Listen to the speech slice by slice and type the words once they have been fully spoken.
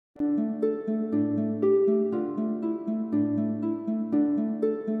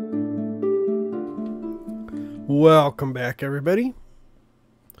Welcome back, everybody.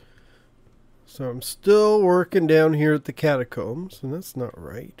 So I'm still working down here at the catacombs, and that's not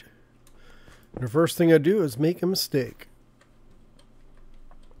right. And the first thing I do is make a mistake.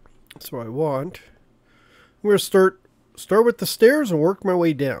 That's what I want. I'm going to start with the stairs and work my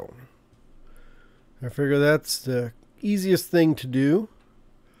way down. I figure that's the easiest thing to do.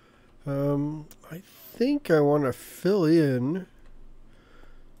 I think I want to fill in.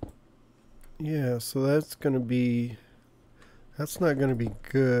 Yeah, so that's not going to be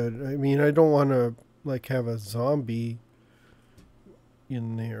good. I mean, I don't want to like have a zombie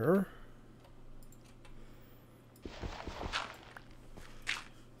in there.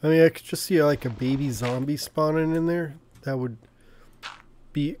 I mean, I could just see like a baby zombie spawning in there. That would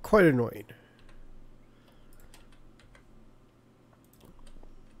be quite annoying.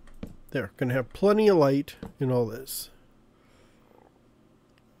 There, gonna have plenty of light in all this.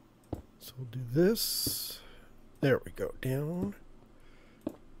 So we'll do this. There we go, down.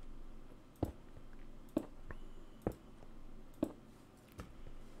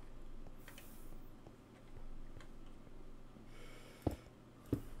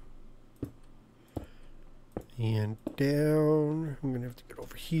 And down. I'm going to have to get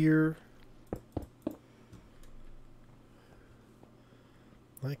over here.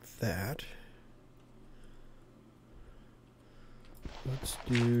 Like that. Let's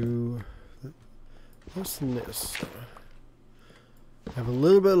do this and this. Have a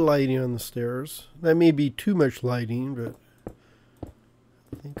little bit of lighting on the stairs. That may be too much lighting, but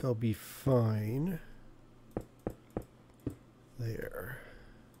I think I'll be fine. There.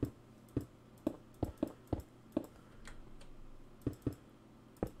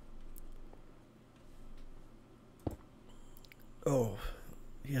 Oh,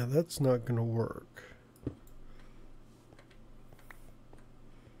 yeah, that's not going to work.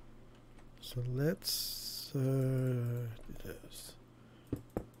 So let's do this.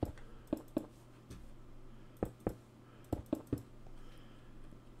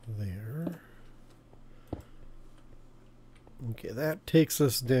 There. Okay, that takes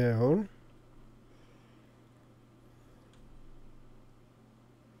us down.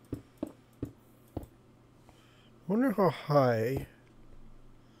 Wonder how high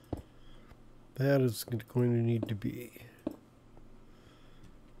that is going to need to be.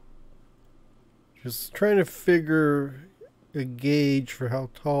 Just trying to figure a gauge for how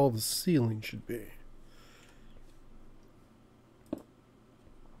tall the ceiling should be.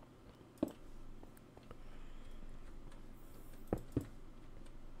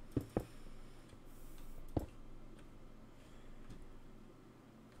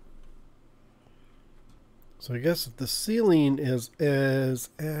 So I guess if the ceiling is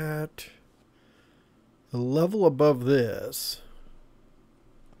at the level above this,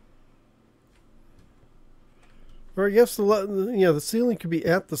 or I guess the ceiling could be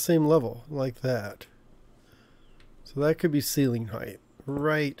at the same level like that. So that could be ceiling height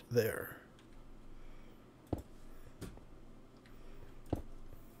right there.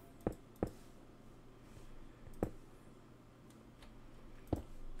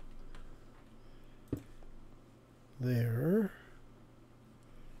 There.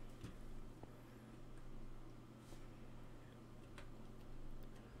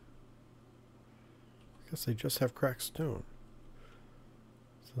 I guess I just have cracked stone.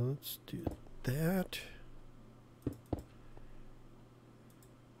 So let's do that.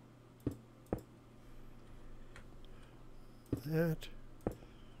 That.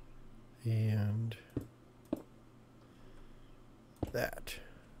 And that.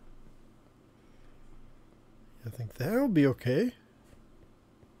 I think that'll be okay.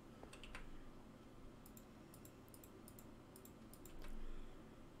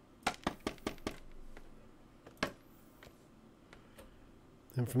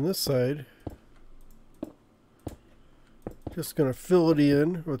 And from this side, just going to fill it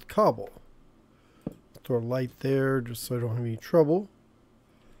in with cobble. Throw a light there just so I don't have any trouble.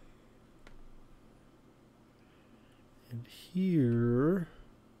 And here,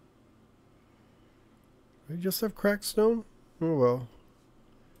 I just have cracked stone? Oh well.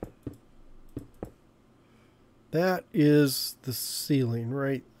 That is the ceiling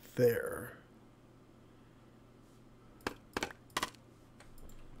right there.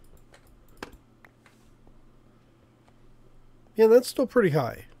 Yeah, that's still pretty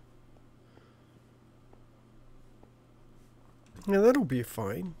high. Yeah, that'll be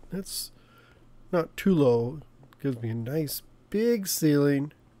fine. That's not too low. Gives me a nice big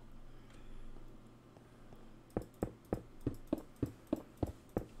ceiling.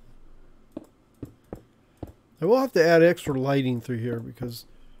 I will have to add extra lighting through here because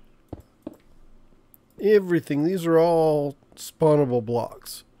everything, these are all spawnable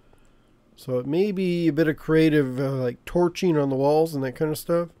blocks. So it may be a bit of creative like torching on the walls and that kind of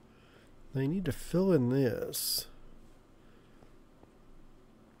stuff. I need to fill in this.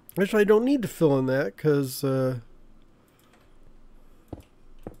 Actually, I don't need to fill in that because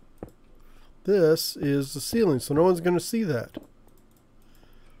this is the ceiling, so no one's going to see that.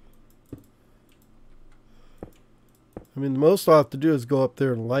 I mean, the most I'll have to do is go up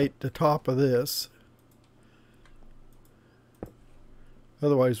there and light the top of this.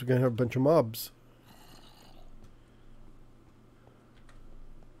 Otherwise, we're going to have a bunch of mobs.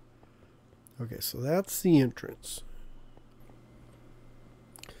 Okay, so that's the entrance.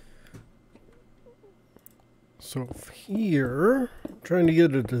 So here, I'm trying to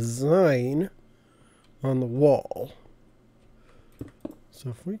get a design on the wall. So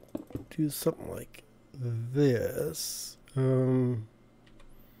if we do something like this, where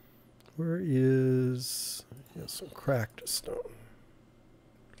is some cracked stone?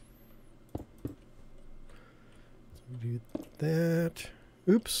 So do that.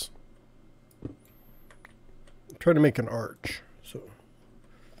 Oops. I'm trying to make an arch. So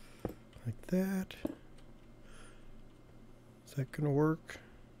like that. Is that going to work?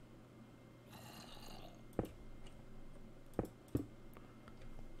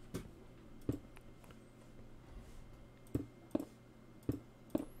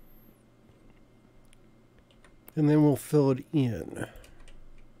 And then we'll fill it in.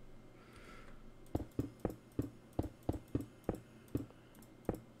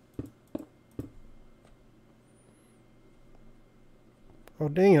 Oh,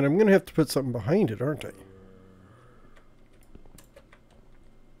 dang it. I'm going to have to put something behind it, aren't I?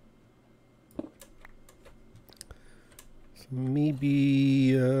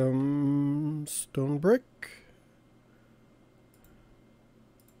 Maybe stone brick.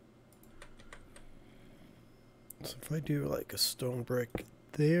 So if I do like a stone brick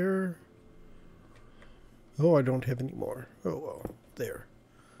there. Oh, I don't have any more. Oh well, there.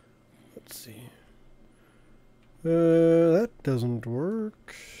 Let's see. That doesn't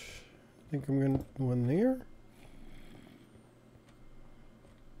work. I think I'm gonna do one there.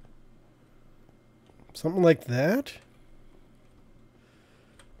 Something like that.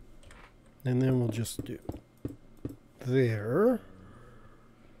 And then we'll just do there.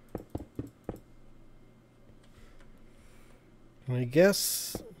 And I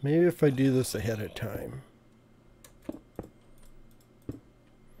guess maybe if I do this ahead of time.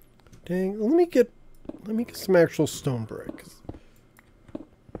 Dang, let me get some actual stone brick.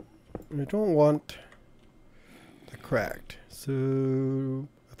 I don't want the cracked. So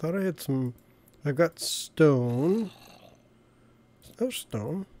I thought I had some. I've got stone. No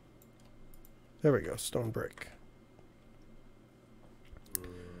stone. There we go, stone brick.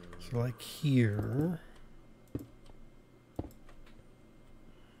 So like here.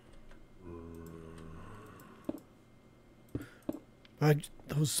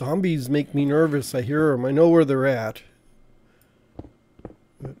 Those zombies make me nervous. I hear them. I know where they're at.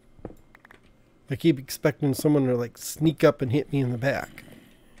 But I keep expecting someone to like sneak up and hit me in the back.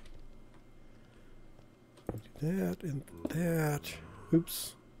 Do that and that.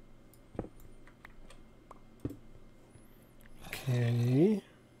 Oops. Okay,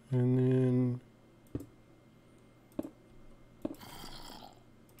 and then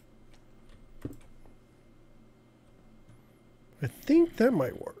I think that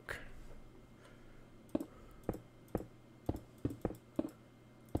might work.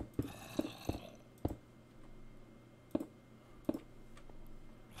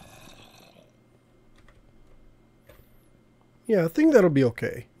 Yeah, I think that'll be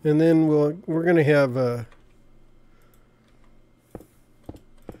okay. And then we're going to have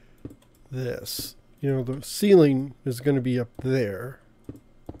this. You know, the ceiling is going to be up there.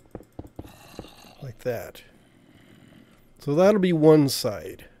 Like that. So that'll be one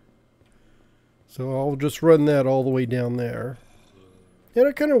side. So I'll just run that all the way down there. And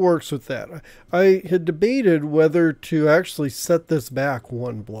it kind of works with that. I had debated whether to actually set this back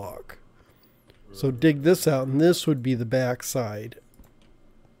one block. So dig this out, and this would be the back side.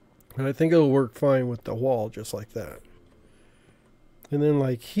 And I think it'll work fine with the wall, just like that. And then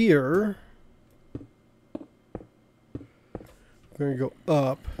like here, I'm going to go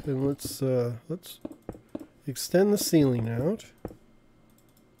up, and let's extend the ceiling out.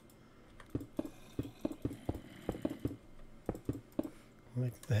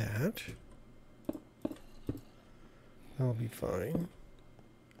 Like that. That'll be fine.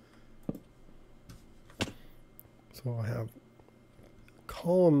 So I'll have a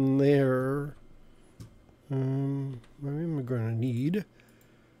column there. I'm going to need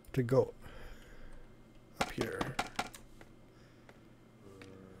to go up here.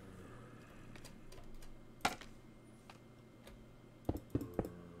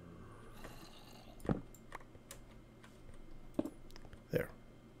 There.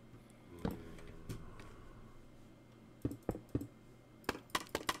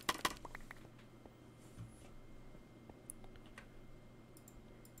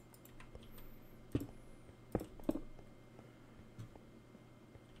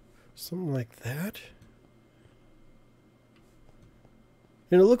 Something like that.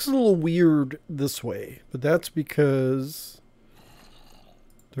 And it looks a little weird this way, but that's because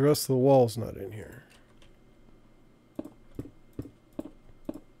the rest of the wall's not in here.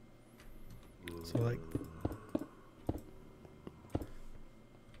 So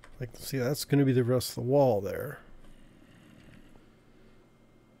see, that's going to be the rest of the wall there.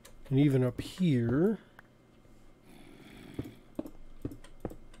 And even up here,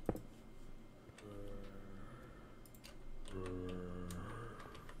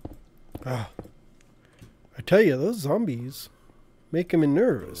 I tell you, those zombies make me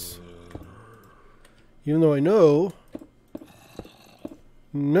nervous. Even though I know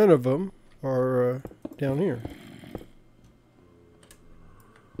none of them are down here.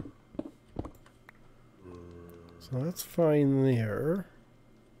 So that's fine there.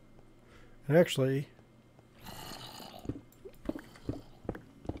 And actually,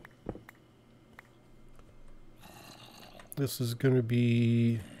 this is going to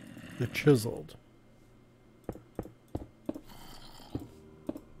be the chiseled.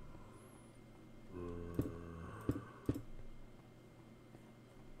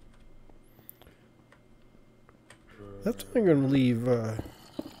 That's I'm going to leave a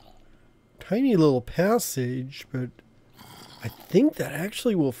tiny little passage, but I think that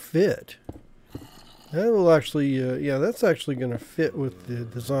actually will fit. That will actually, yeah, that's actually going to fit with the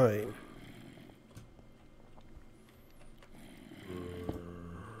design.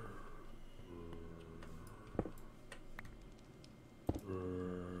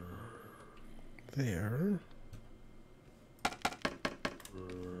 There.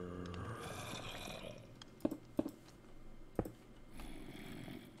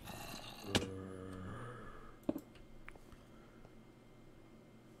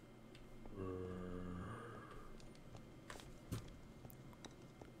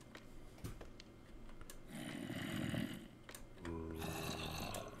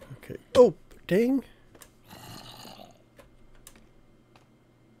 Okay. Oh, dang.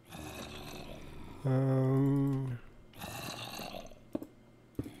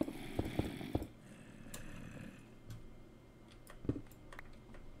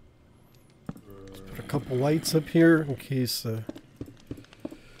 Let's put a couple lights up here in case I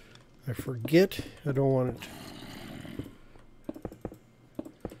forget. I don't want it.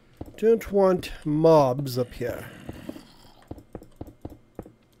 Don't want mobs up here.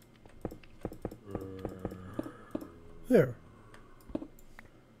 There.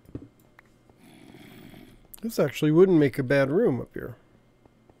 This actually wouldn't make a bad room up here.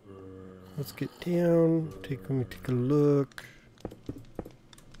 Let's get down. Let me take a look.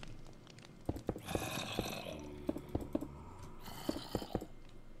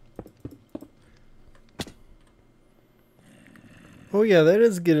 Oh yeah, that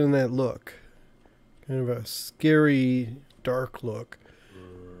is getting that look. Kind of a scary, dark look.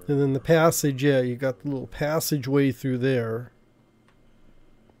 And then the passage, yeah, you got the little passageway through there.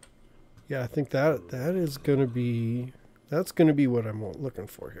 Yeah, I think that is going to be, that's going to be what I'm looking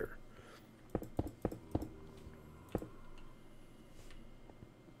for here.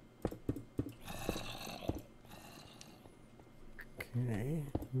 Okay,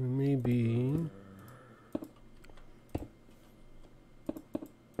 maybe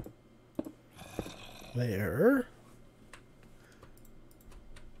there.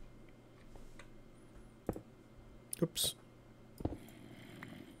 Oops.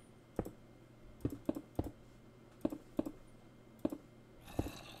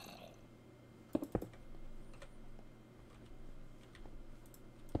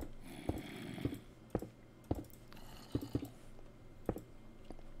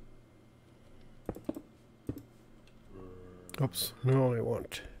 Oops, no, I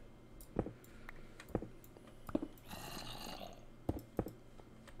want.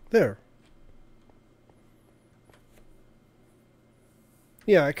 There.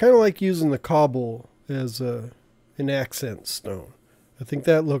 Yeah, I kind of like using the cobble as an accent stone. I think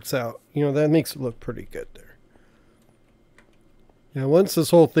that looks out, you know, that makes it look pretty good there. Now, once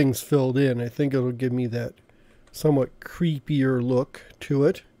this whole thing's filled in, I think it'll give me that somewhat creepier look to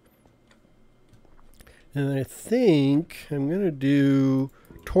it. And I think I'm going to do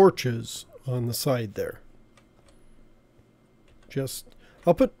torches on the side there.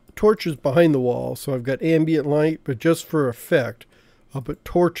 I'll put torches behind the wall, so I've got ambient light, but just for effect, I'll put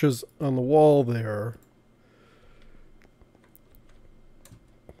torches on the wall there.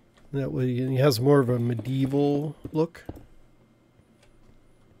 That way it has more of a medieval look.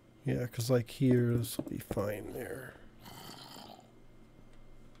 Yeah, because like here, this will be fine there.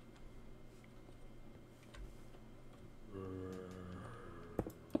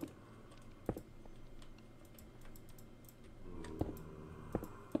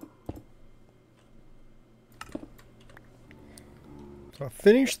 So I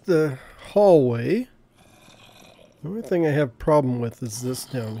finished the hallway. The only thing I have a problem with is this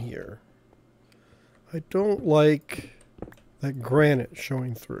down here. I don't like that granite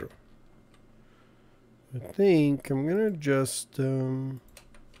showing through. I think I'm going to just do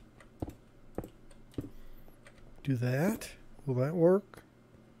that. Will that work?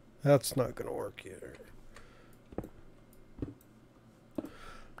 That's not going to work either.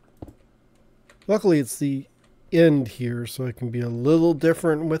 Luckily it's the end here, so I can be a little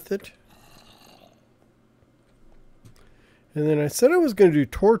different with it. And then I said I was going to do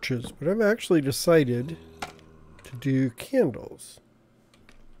torches, but I've actually decided to do candles.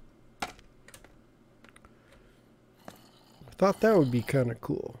 I thought that would be kind of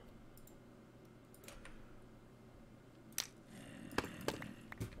cool.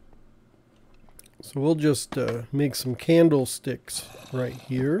 So we'll just make some candlesticks right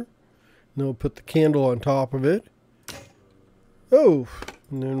here. And then we'll put the candle on top of it. Oh!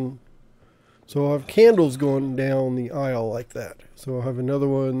 And then, so I'll have candles going down the aisle like that. So I'll have another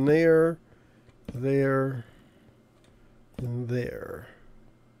one there, there, and there.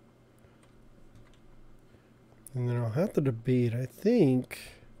 And then I'll have to debate. I think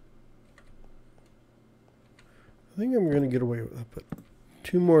I'm going to get away with it. Put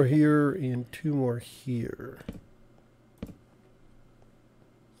 2 more here and 2 more here.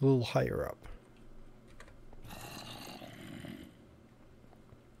 A little higher up.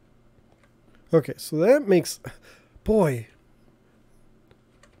 Okay, so that makes... Boy.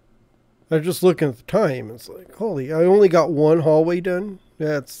 I'm just looking at the time. It's like, holy, I only got 1 hallway done?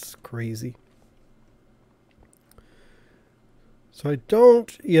 That's crazy. So I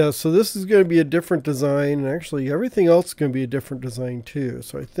don't... Yeah, so this is going to be a different design. And actually, everything else is going to be a different design too.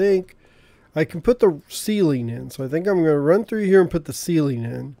 So I think I can put the ceiling in. So I think I'm going to run through here and put the ceiling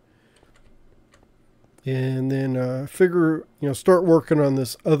in. And then figure, start working on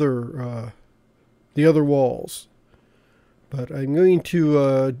this other, the other walls. But I'm going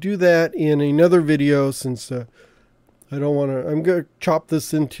to do that in another video since I don't want to, I'm going to chop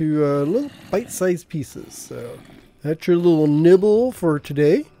this into little bite-sized pieces. So that's your little nibble for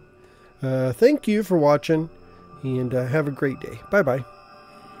today. Thank you for watching and have a great day. Bye-bye.